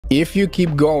If you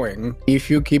keep going, if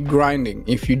you keep grinding,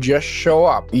 if you just show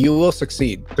up, you will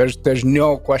succeed. There's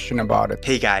no question about it.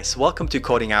 Hey guys, welcome to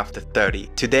Coding After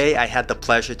 30. Today I had the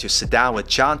pleasure to sit down with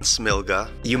John Smilga.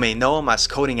 You may know him as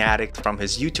Coding Addict from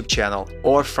his YouTube channel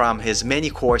or from his many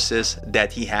courses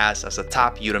that he has as a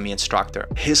top Udemy instructor.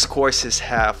 His courses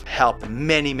have helped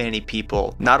many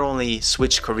people not only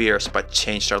switch careers but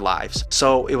change their lives.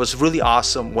 So it was really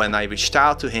awesome when I reached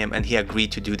out to him and he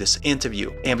agreed to do this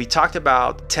interview. And we talked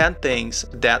about 10 things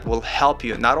that will help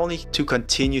you not only to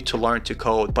continue to learn to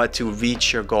code but to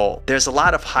reach your goal. There's a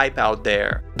lot of hype out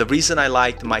there. The reason I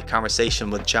liked my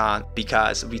conversation with John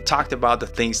because we talked about the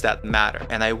things that matter,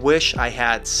 and I wish I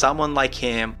had someone like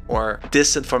him or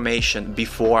this information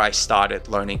before I started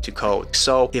learning to code.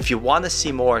 So if you want to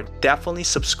see more, definitely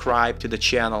subscribe to the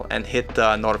channel and hit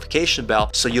the notification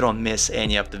bell so you don't miss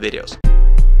any of the videos.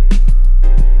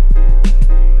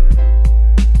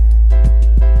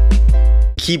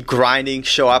 Keep grinding,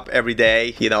 show up every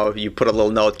day. You know, you put a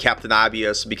little note, Captain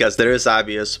Obvious, because there is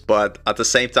obvious, but at the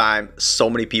same time, so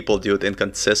many people do it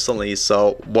inconsistently.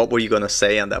 So what were you going to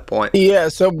say on that point? Yeah,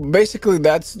 so basically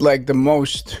that's like the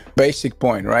most basic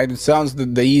point, right? It sounds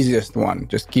the easiest one.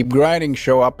 Just keep grinding,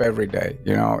 show up every day,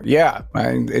 you know? Yeah,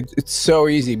 it's so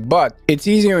easy, but it's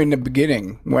easier in the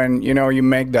beginning when, you know, you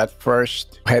make that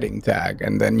first heading tag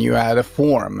and then you add a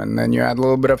form and then you add a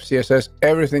little bit of CSS.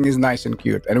 Everything is nice and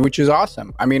cute, and which is awesome.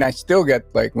 I mean, I still get,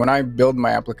 like, when I build my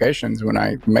applications, when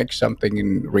I make something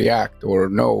in React or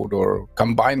Node or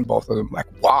combine both of them, like,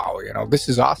 wow, you know, this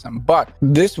is awesome. But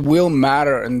this will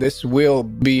matter, and this will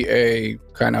be a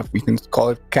kind of, you can call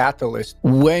it catalyst,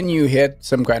 when you hit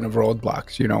some kind of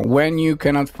roadblocks, you know, when you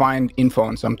cannot find info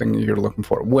on something you're looking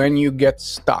for, when you get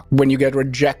stuck, when you get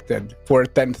rejected for a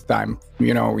 10th time,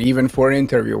 you know, even for an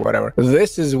interview, whatever.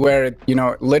 This is where it, you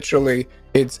know, literally,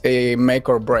 it's a make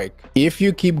or break. If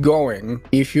you keep going,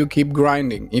 if you keep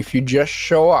grinding, if you just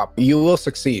show up, you will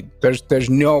succeed. There's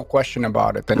no question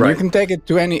about it. And you can take it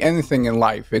to anything in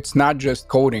life. It's not just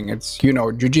coding. It's, you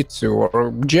know, jiu-jitsu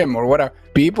or gym or whatever.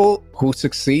 People who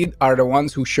succeed are the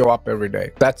ones who show up every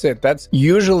day. That's it. That's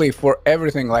usually for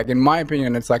everything. Like, in my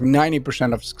opinion, it's like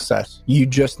 90% of success. You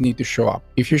just need to show up.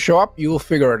 If you show up, you will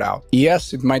figure it out.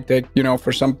 Yes, it might take, you know,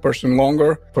 for some person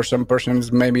longer. For some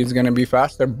persons, maybe it's going to be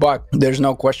faster, but there's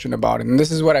no question about it. And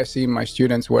this is what I see in my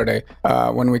students where they,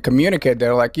 when we communicate,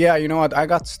 they're like, yeah, you know what? I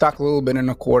got stuck a little bit in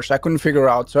a course. I couldn't figure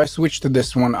out. So I switched to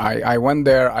this one. I went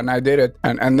there and I did it.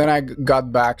 And then I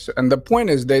got back. So, and the point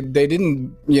is they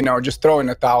didn't, you know, just throw in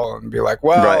a towel and be like,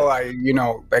 well, you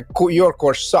know, like, your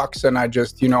course sucks and I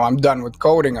just, you know, I'm done with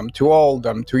coding. I'm too old.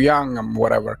 I'm too young. I'm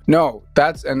whatever. No,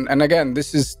 that's, and again,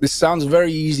 this sounds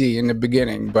very easy in the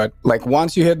beginning, but like,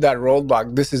 once you hit that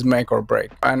roadblock, this is make or break.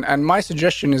 And my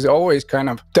suggestion is always kind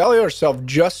of tell yourself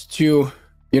just to,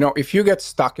 you know, if you get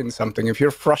stuck in something, if you're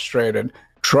frustrated,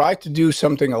 try to do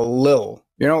something a little.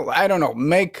 You know, I don't know,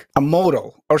 make a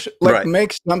modal or like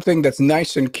make something that's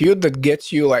nice and cute that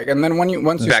gets you like, and then once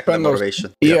you spend those,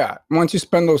 once you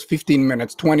spend those 15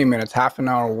 minutes, 20 minutes, half an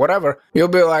hour, whatever, you'll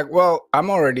be like, well,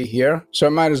 I'm already here, so I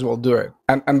might as well do it.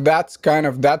 And that's kind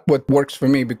of what works for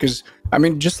me, because I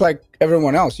mean, just like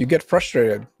everyone else, you get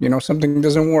frustrated, you know, something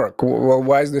doesn't work. Well,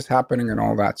 why is this happening and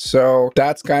all that? So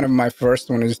that's kind of my first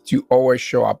one, is to always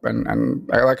show up. And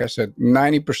like I said,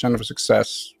 90% of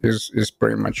success is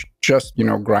pretty much just, you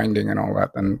know, grinding and all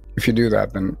that. And if you do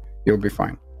that, then you'll be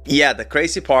fine. Yeah, the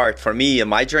crazy part for me and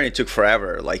my journey took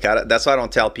forever. Like, that's why I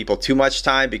don't tell people too much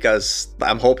time, because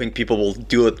I'm hoping people will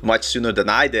do it much sooner than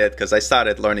I did, because I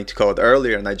started learning to code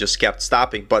earlier and I just kept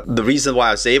stopping. But the reason why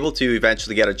I was able to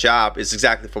eventually get a job is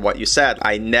exactly for what you said.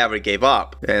 I never gave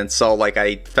up. And so, like,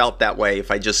 I felt that way. If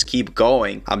I just keep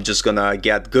going, I'm just gonna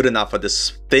get good enough at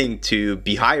this thing to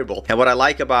be hireable. And what I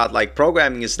like about like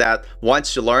programming is that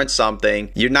once you learn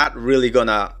something, you're not really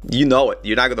gonna, you know it,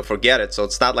 you're not gonna forget it. So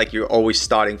it's not like you're always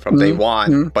starting from day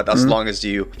one, but as long as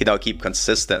you know, keep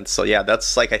consistent. So yeah,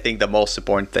 that's like, I think the most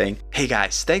important thing. Hey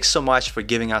guys, thanks so much for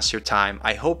giving us your time.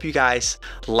 I hope you guys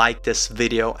like this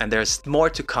video, and there's more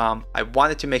to come. I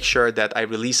wanted to make sure that I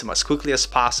release them as quickly as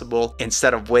possible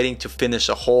instead of waiting to finish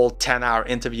a whole 10-hour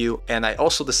interview. And I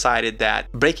also decided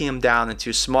that breaking them down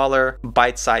into smaller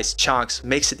bite-sized chunks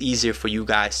makes it easier for you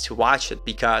guys to watch it,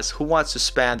 because who wants to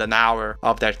spend an hour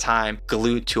of their time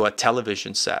glued to a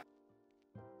television set?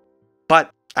 But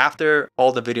after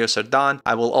all the videos are done,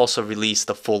 I will also release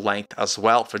the full length as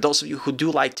well for those of you who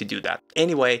do like to do that.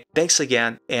 Anyway, thanks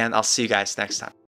again, and I'll see you guys next time.